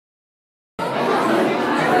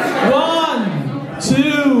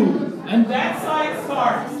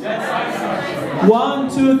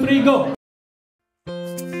3, go!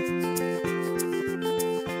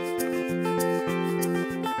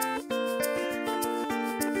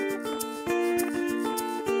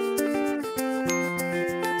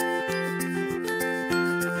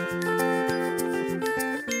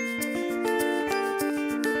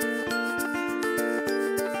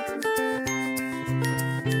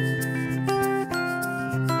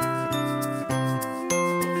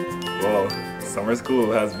 Well, summer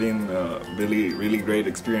school has been a really great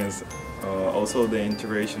experience. Also the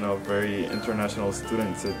integration of very international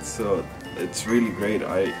students, it's really great.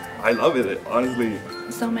 I love it, honestly.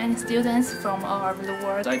 So many students from all over the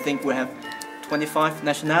world. I think we have 25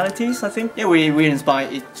 nationalities, I think. Yeah, we inspire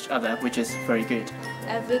each other, which is very good.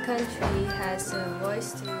 Every country has a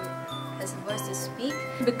voice to speak.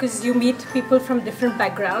 Because you meet people from different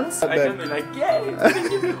backgrounds. I can be like, yay, meeting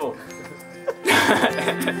new people.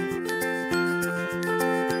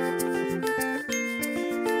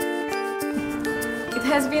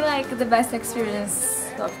 It has been like the best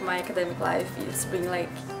experience of my academic life. It's been like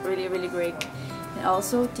really great. And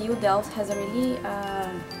also TU Delft has a really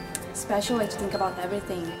special way to think about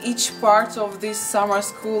everything. Each part of this summer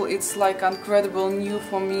school, it's like incredible new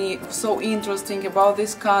for me, so interesting about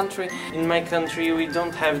this country. In my country we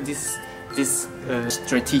don't have this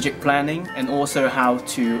strategic planning and also how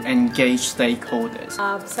to engage stakeholders.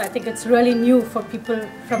 So I think it's really new for people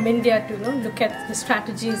from India to look at the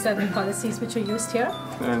strategies and the policies which are used here.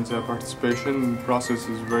 And the participation process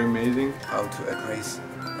is very amazing. How to address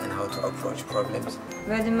and how to approach problems.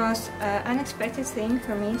 But the most unexpected thing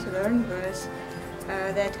for me to learn was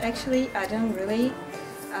that actually I don't really,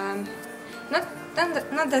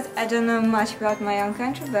 not that I don't know much about my own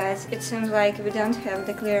country, but it seems like we don't have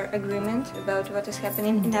the clear agreement about what is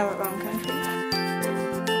happening in our own country.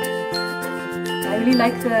 I really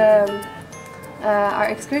liked our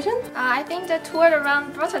excursion. I think the tour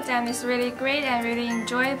around Rotterdam is really great and really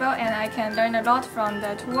enjoyable, and I can learn a lot from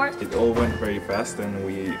the tour. It all went very fast, and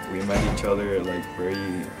we met each other like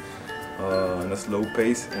very on a slow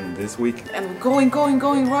pace. And this week, And going,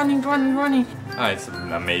 running. It's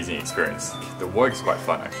an amazing experience. The work is quite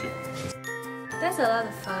fun actually. That's a lot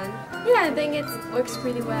of fun. Yeah, I think it works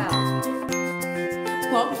pretty well.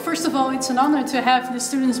 Well, first of all, it's an honor to have the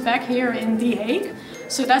students back here in The Hague,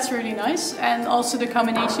 so that's really nice, and also the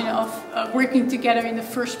combination of working together in the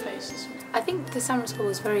first place. I think the summer school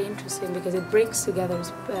is very interesting because it brings together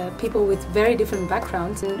people with very different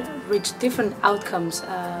backgrounds and reach different outcomes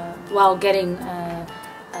while getting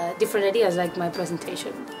different ideas, like my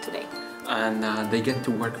presentation today. And they get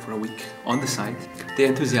to work for a week on the site. The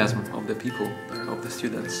enthusiasm of the people, of the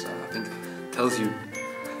students, I think tells you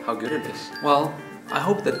how good it is. Well, I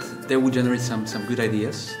hope that they will generate some good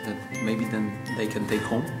ideas that maybe then they can take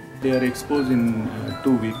home. They are exposed in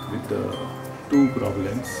 2 weeks with 2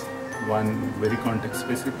 problems. One very context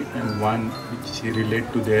specific and one which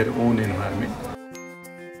relate to their own environment.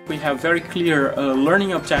 We have very clear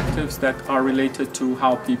learning objectives that are related to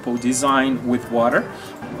how people design with water.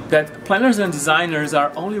 That planners and designers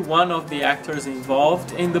are only one of the actors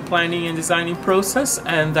involved in the planning and designing process,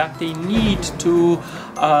 and that they need to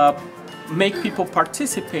make people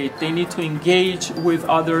participate. They need to engage with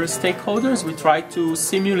other stakeholders. We try to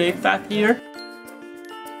simulate that here.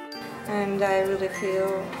 And I really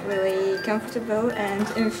feel really comfortable and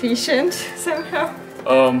efficient somehow.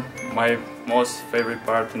 My most favorite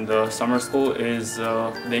part in the summer school is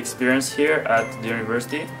the experience here at the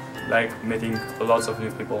university, like meeting lots of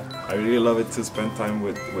new people. I really love it to spend time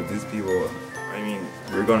with these people. I mean,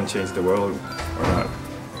 we're gonna change the world or not.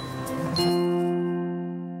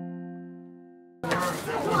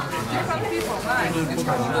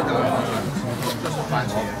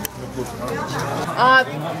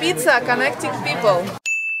 Pizza connecting people.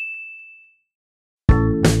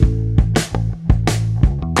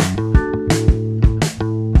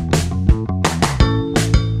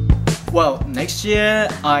 Well, next year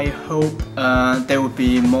I hope there will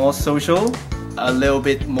be more social, a little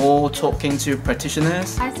bit more talking to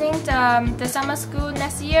practitioners. I think the summer school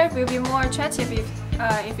next year will be more attractive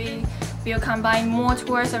if we will combine more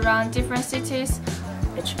tours around different cities.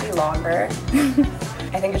 It should be longer.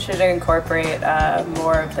 I think it should incorporate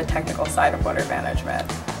more of the technical side of water management.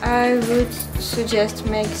 I would suggest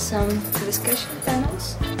make some discussion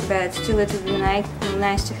panels, but still it would be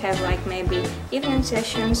nice to have like maybe evening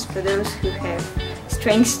sessions for those who have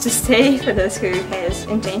strengths to stay, for those who has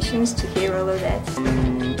intentions to hear all of that.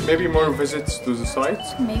 Maybe more visits to the site.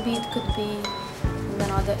 Maybe it could be in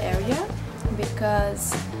another area,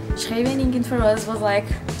 because Scheveningen for us was like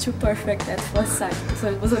too perfect at first sight, so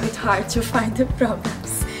it was a bit hard to find the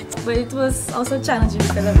problems. But it was also challenging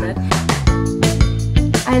because of that.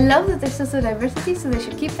 I love that there's also diversity, so they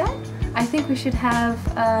should keep that. I think we should have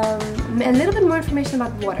a little bit more information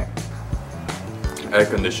about water. Air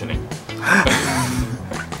conditioning.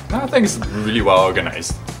 I think it's really well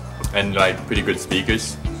organized and like pretty good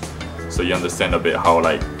speakers, so you understand a bit how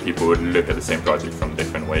like people would look at the same project from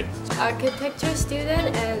different ways. Architecture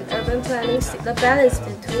student and urban planning, the balance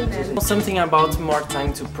between them. Something about more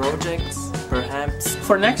time to projects, perhaps.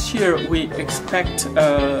 For next year, we expect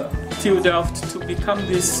TU Delft to become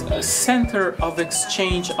this center of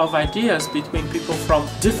exchange of ideas between people from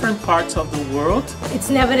different parts of the world. It's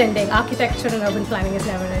never ending. Architecture and urban planning is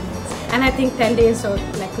never ending. And I think 10 days or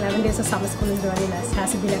like 11 days of summer school is really nice. It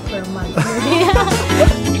has to be like for a month maybe.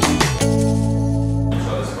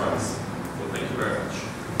 Thank you very much.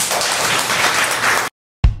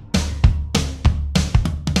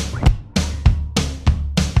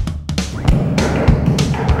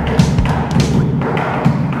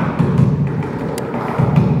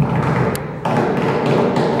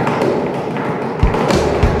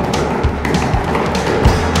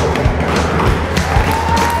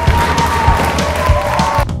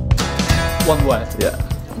 One word. Yeah.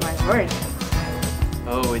 My word.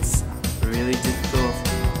 Oh, it's really difficult.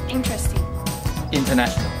 Interesting.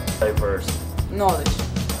 International. Diverse. Knowledge.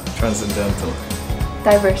 Transcendental.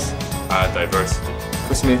 Diverse. Diversity.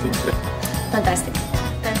 Fascinating. Fantastic.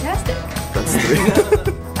 Fantastic. That's 3.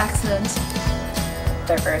 Excellent.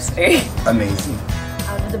 Diversity. Amazing.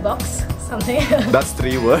 Out of the box, something. That's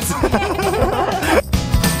 3 words.